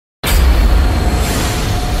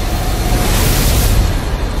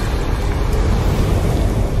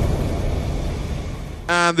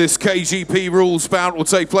And this KGP rules bout will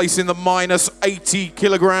take place in the minus 80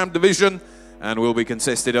 kilogram division and will be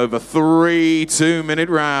contested over 3 2-minute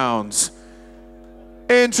rounds.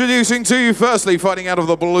 Introducing to you firstly, fighting out of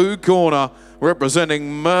the blue corner,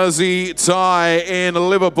 representing Mersey Thai in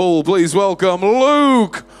Liverpool. Please welcome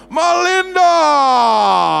Luke Mallinder.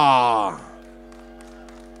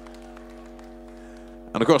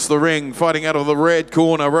 And across the ring, fighting out of the red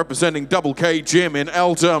corner, representing Double K Gym in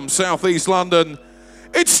Eltham, South East London,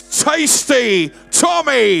 it's Tasty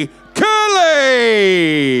Tommy Kelly.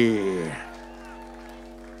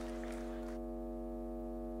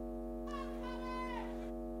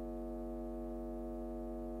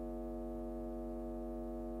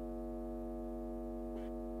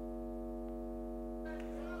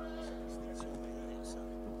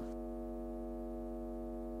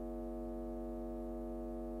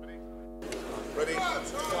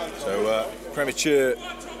 So premature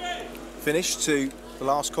finish to the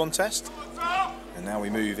last contest, and now we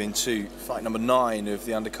move into fight number 9 of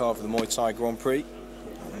the undercard of the Muay Thai Grand Prix.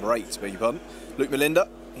 Number 8, beg your pardon. Luke Mallinder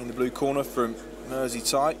in the blue corner from Mersey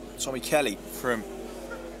Thai, Tommy Kelly from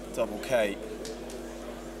Double K.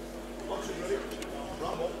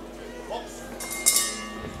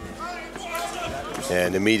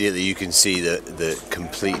 And immediately you can see the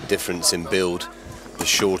complete difference in build. The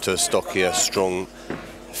shorter, stockier, strong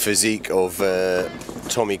physique of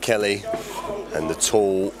Tommy Kelly and the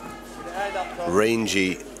tall,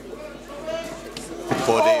 rangy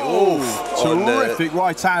body. Oh, terrific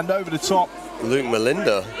right hand over the top. Luke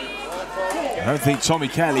Mallinder. I don't think Tommy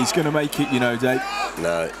Kelly's going to make it, you know, Dave.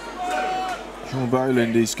 No. Sean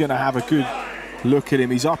Boland is going to have a good look at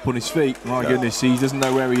him. He's up on his feet. My goodness, he doesn't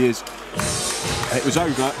know where he is. It was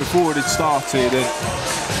over before it had started, and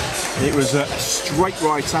it was a straight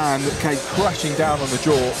right hand that came crashing down on the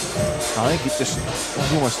jaw. I think it just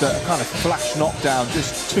was almost a kind of flash knockdown,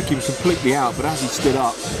 just took him completely out. But as he stood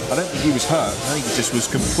up, I don't think he was hurt. I think he just was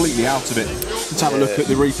completely out of it. Let's have a look at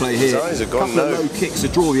the replay here. His eyes are gone. A couple of low kicks to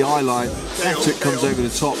draw the eye line. After it comes over the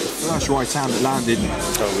top, first right hand that landed.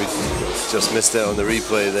 Oh, we just missed out on the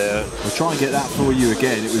replay there. We'll try and get that for you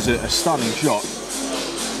again. It was a stunning shot.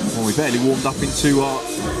 Well, we barely warmed up into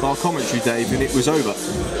our commentary, Dave, and it was over.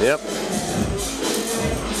 Yep.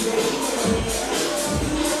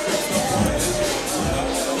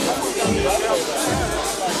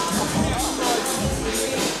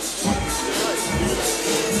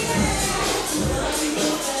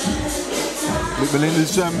 Luke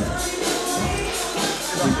Mallinder's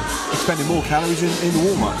spending more calories in the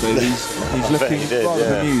warm-up. He's looking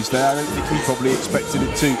rather amused there. I don't think he probably expected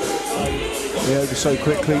it to be over so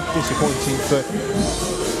quickly. Disappointing for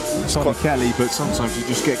Tommy Kelly, but sometimes you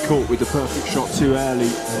just get caught with the perfect shot too early,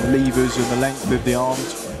 and the levers and the length of the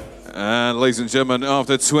arms. And ladies and gentlemen,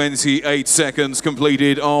 after 28 seconds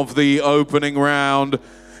completed of the opening round,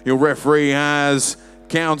 your referee has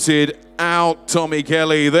counted out Tommy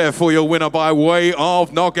Kelly. Therefore, your winner by way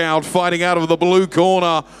of knockout, fighting out of the blue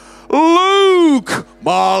corner, Luke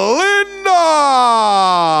Mallinder.